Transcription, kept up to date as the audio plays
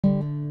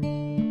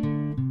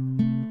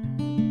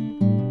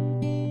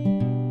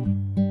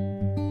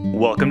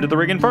Welcome to the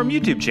Rig and Farm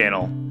YouTube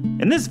channel.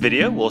 In this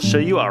video, we'll show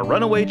you our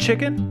runaway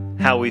chicken,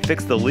 how we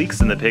fixed the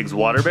leaks in the pig's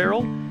water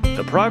barrel,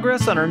 the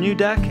progress on our new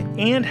deck,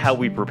 and how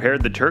we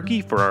prepared the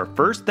turkey for our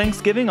first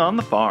Thanksgiving on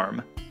the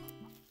farm.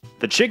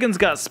 The chickens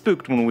got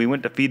spooked when we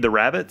went to feed the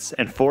rabbits,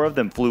 and 4 of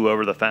them flew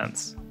over the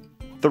fence.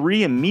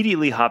 3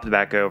 immediately hopped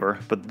back over,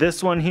 but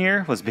this one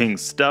here was being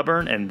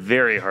stubborn and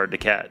very hard to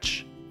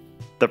catch.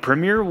 The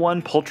Premier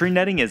 1 poultry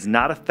netting is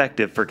not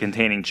effective for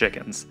containing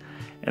chickens,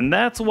 and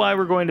that's why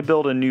we're going to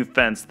build a new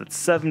fence that's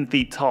 7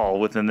 feet tall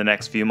within the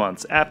next few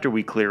months after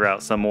we clear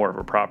out some more of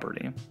her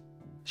property.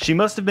 She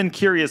must have been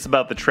curious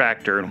about the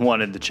tractor and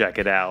wanted to check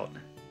it out.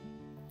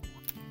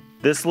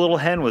 This little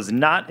hen was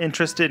not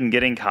interested in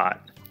getting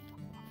caught.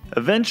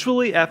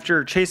 Eventually,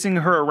 after chasing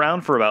her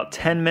around for about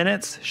 10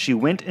 minutes, she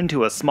went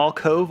into a small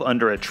cove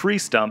under a tree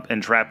stump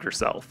and trapped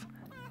herself.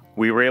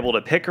 We were able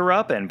to pick her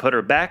up and put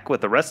her back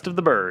with the rest of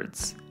the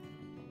birds.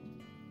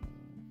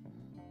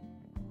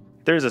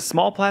 There's a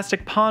small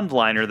plastic pond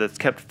liner that's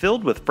kept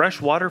filled with fresh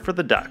water for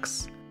the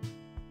ducks.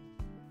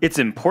 It's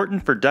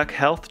important for duck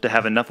health to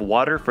have enough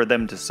water for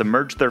them to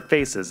submerge their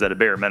faces at a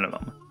bare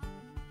minimum.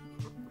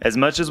 As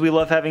much as we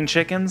love having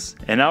chickens,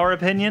 in our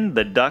opinion,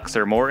 the ducks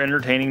are more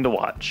entertaining to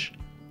watch.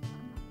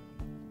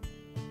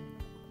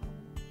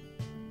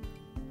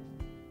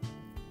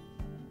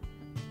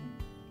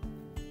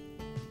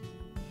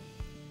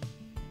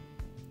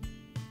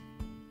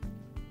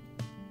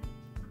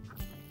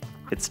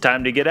 It's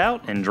time to get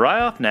out and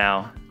dry off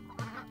now.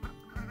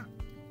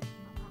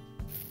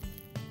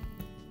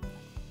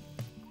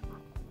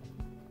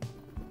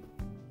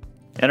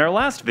 In our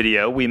last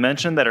video, we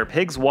mentioned that our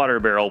pig's water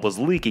barrel was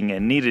leaking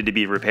and needed to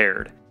be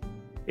repaired.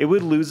 It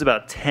would lose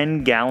about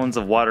 10 gallons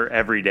of water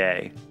every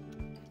day.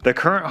 The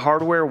current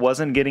hardware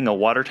wasn't getting a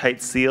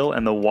watertight seal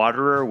and the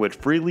waterer would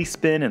freely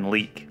spin and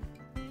leak.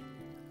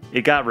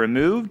 It got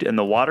removed and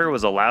the water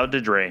was allowed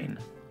to drain.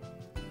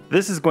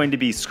 This is going to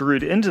be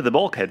screwed into the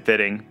bulkhead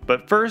fitting,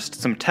 but first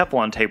some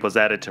Teflon tape was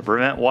added to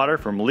prevent water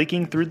from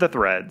leaking through the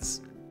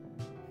threads.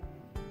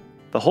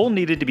 The hole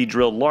needed to be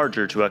drilled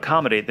larger to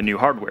accommodate the new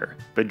hardware,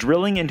 but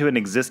drilling into an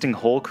existing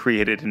hole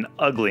created an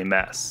ugly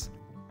mess.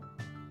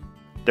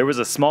 There was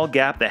a small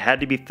gap that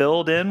had to be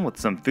filled in with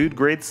some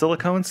food-grade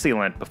silicone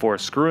sealant before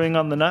screwing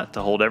on the nut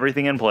to hold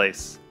everything in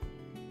place.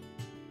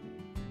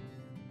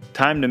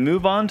 Time to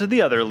move on to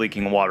the other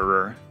leaking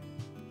waterer.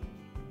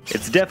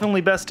 It's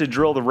definitely best to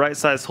drill the right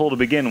size hole to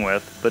begin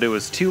with, but it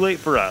was too late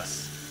for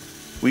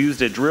us. We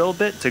used a drill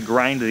bit to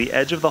grind the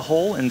edge of the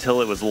hole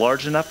until it was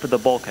large enough for the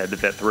bulkhead to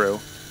fit through.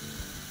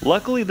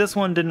 Luckily, this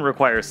one didn't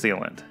require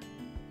sealant.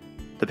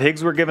 The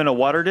pigs were given a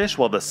water dish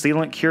while the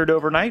sealant cured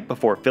overnight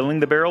before filling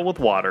the barrel with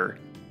water.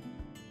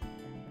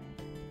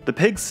 The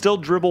pigs still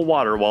dribble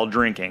water while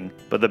drinking,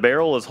 but the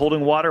barrel is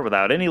holding water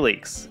without any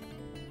leaks.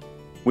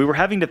 We were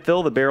having to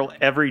fill the barrel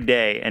every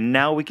day, and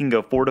now we can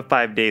go 4 to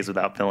 5 days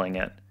without filling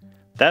it.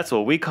 That's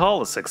what we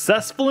call a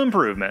successful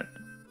improvement.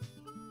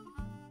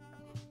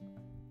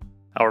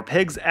 Our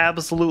pigs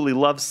absolutely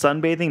love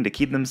sunbathing to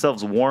keep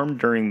themselves warm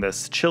during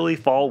this chilly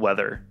fall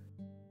weather.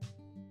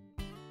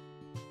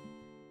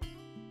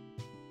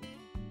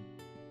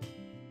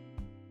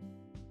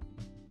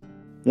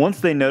 Once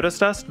they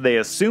noticed us, they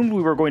assumed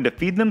we were going to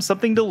feed them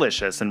something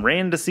delicious and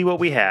ran to see what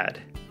we had.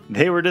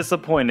 They were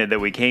disappointed that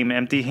we came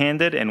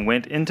empty-handed and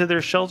went into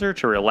their shelter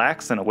to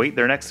relax and await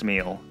their next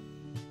meal.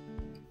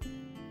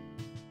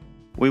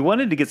 We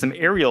wanted to get some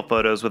aerial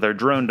photos with our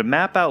drone to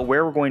map out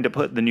where we're going to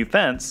put the new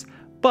fence,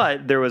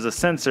 but there was a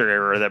sensor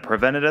error that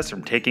prevented us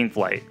from taking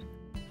flight.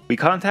 We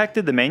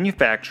contacted the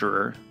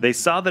manufacturer, they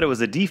saw that it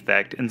was a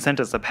defect and sent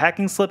us a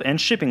packing slip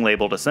and shipping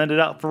label to send it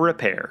out for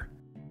repair.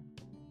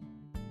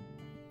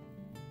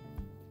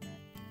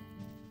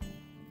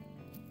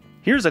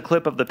 Here's a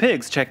clip of the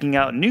pigs checking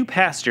out new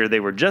pasture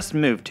they were just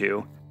moved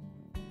to.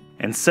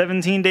 And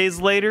 17 days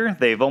later,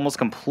 they've almost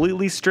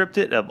completely stripped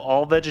it of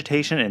all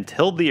vegetation and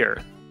tilled the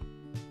earth.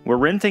 We're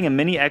renting a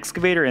mini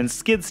excavator and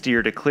skid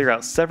steer to clear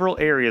out several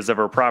areas of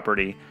our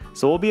property,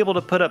 so we'll be able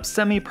to put up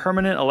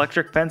semi-permanent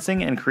electric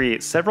fencing and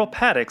create several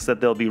paddocks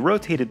that they'll be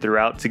rotated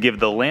throughout to give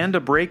the land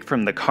a break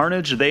from the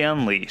carnage they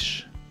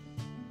unleash.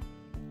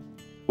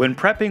 When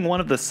prepping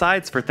one of the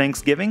sides for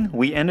Thanksgiving,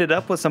 we ended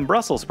up with some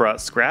Brussels sprout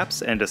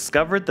scraps and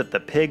discovered that the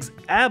pigs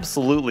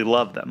absolutely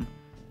love them.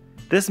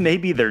 This may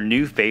be their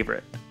new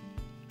favorite.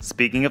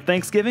 Speaking of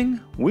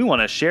Thanksgiving, we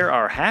want to share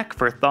our hack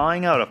for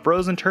thawing out a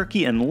frozen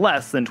turkey in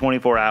less than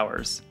 24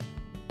 hours.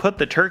 Put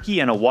the turkey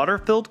in a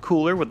water-filled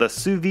cooler with a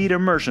sous vide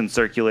immersion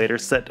circulator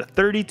set to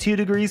 32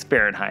 degrees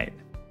Fahrenheit.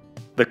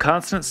 The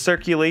constant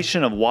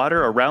circulation of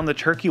water around the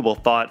turkey will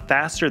thaw it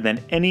faster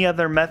than any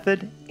other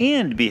method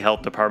and be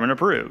health department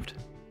approved.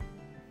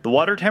 The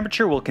water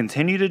temperature will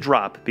continue to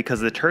drop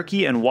because the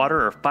turkey and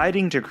water are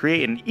fighting to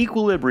create an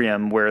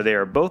equilibrium where they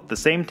are both the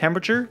same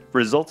temperature,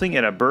 resulting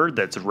in a bird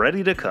that's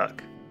ready to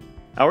cook.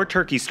 Our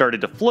turkey started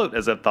to float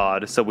as it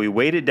thawed, so we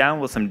weighed it down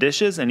with some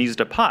dishes and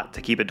used a pot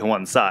to keep it to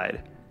one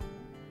side.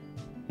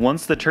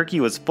 Once the turkey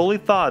was fully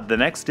thawed the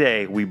next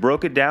day, we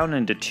broke it down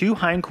into 2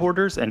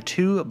 hindquarters and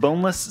 2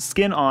 boneless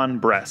skin-on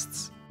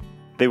breasts.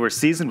 They were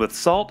seasoned with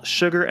salt,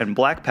 sugar, and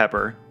black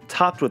pepper,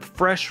 topped with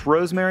fresh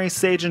rosemary,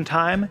 sage, and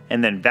thyme,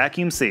 and then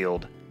vacuum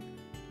sealed.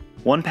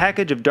 One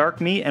package of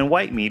dark meat and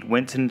white meat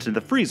went into the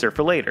freezer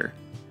for later.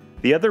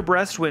 The other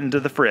breast went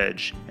into the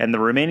fridge, and the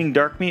remaining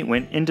dark meat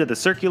went into the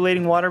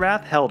circulating water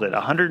bath held at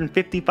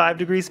 155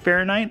 degrees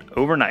Fahrenheit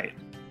overnight.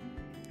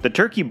 The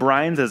turkey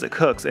brines as it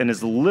cooks and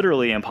is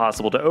literally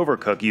impossible to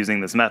overcook using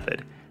this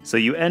method, so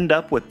you end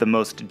up with the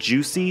most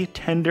juicy,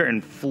 tender,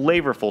 and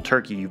flavorful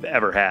turkey you've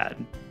ever had.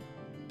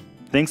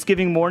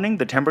 Thanksgiving morning,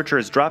 the temperature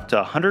is dropped to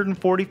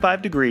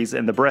 145 degrees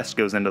and the breast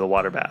goes into the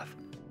water bath.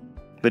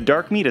 The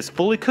dark meat is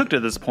fully cooked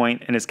at this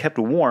point and is kept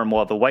warm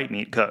while the white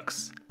meat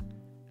cooks.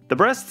 The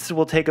breasts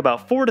will take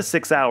about 4 to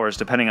 6 hours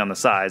depending on the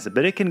size,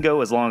 but it can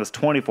go as long as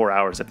 24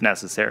 hours if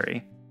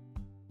necessary.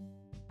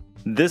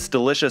 This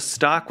delicious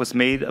stock was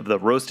made of the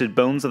roasted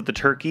bones of the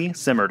turkey,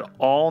 simmered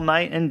all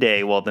night and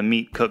day while the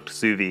meat cooked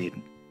sous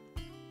vide.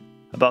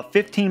 About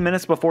 15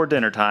 minutes before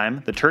dinner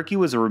time, the turkey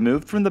was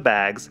removed from the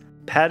bags,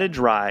 patted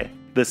dry,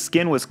 the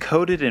skin was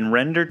coated in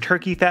rendered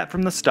turkey fat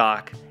from the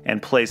stock, and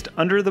placed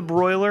under the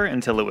broiler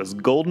until it was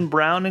golden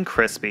brown and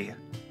crispy.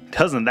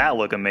 Doesn't that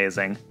look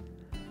amazing?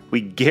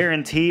 We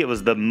guarantee it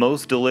was the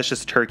most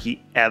delicious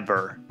turkey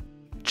ever.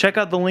 Check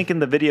out the link in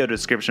the video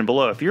description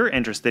below if you're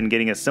interested in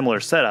getting a similar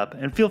setup,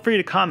 and feel free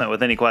to comment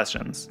with any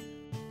questions.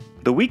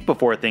 The week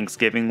before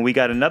Thanksgiving, we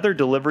got another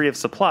delivery of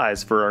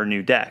supplies for our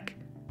new deck.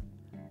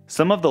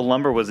 Some of the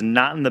lumber was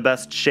not in the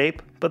best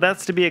shape, but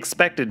that's to be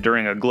expected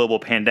during a global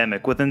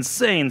pandemic with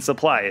insane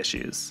supply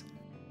issues.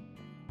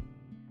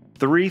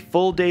 3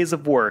 full days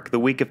of work the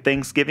week of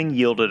Thanksgiving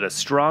yielded a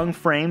strong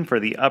frame for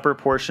the upper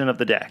portion of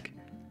the deck.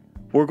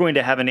 We're going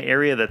to have an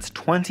area that's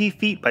 20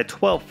 feet by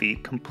 12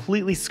 feet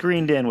completely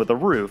screened in with a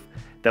roof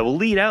that will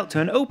lead out to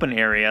an open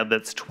area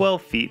that's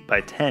 12 feet by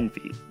 10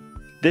 feet.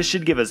 This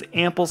should give us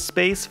ample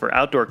space for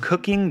outdoor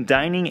cooking,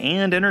 dining,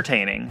 and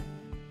entertaining.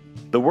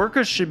 The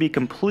workers should be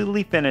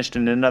completely finished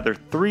in another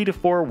 3 to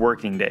 4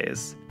 working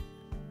days.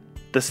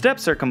 The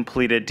steps are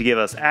completed to give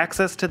us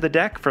access to the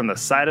deck from the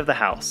side of the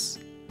house.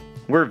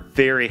 We're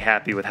very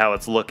happy with how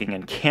it's looking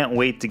and can't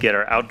wait to get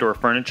our outdoor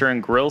furniture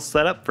and grills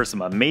set up for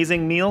some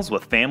amazing meals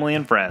with family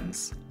and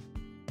friends.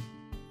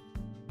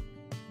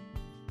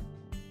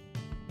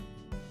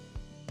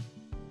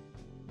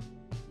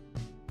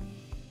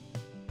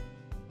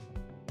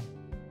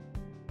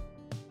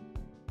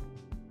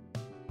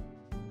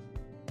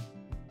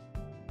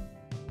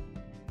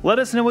 Let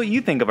us know what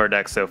you think of our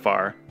deck so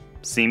far.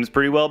 Seems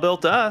pretty well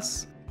built to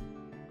us.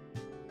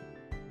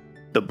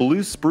 The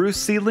blue spruce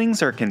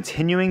seedlings are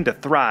continuing to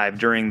thrive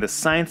during the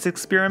science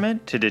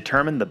experiment to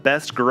determine the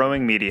best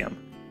growing medium.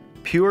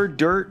 Pure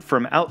dirt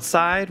from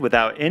outside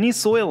without any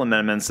soil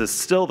amendments is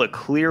still the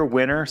clear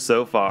winner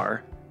so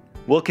far.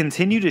 We'll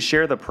continue to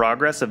share the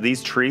progress of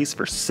these trees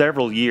for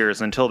several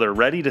years until they're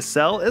ready to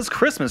sell as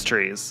Christmas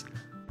trees.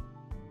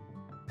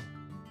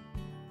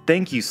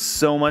 Thank you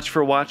so much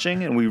for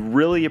watching, and we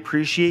really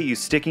appreciate you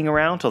sticking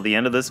around till the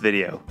end of this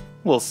video.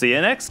 We'll see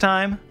you next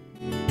time!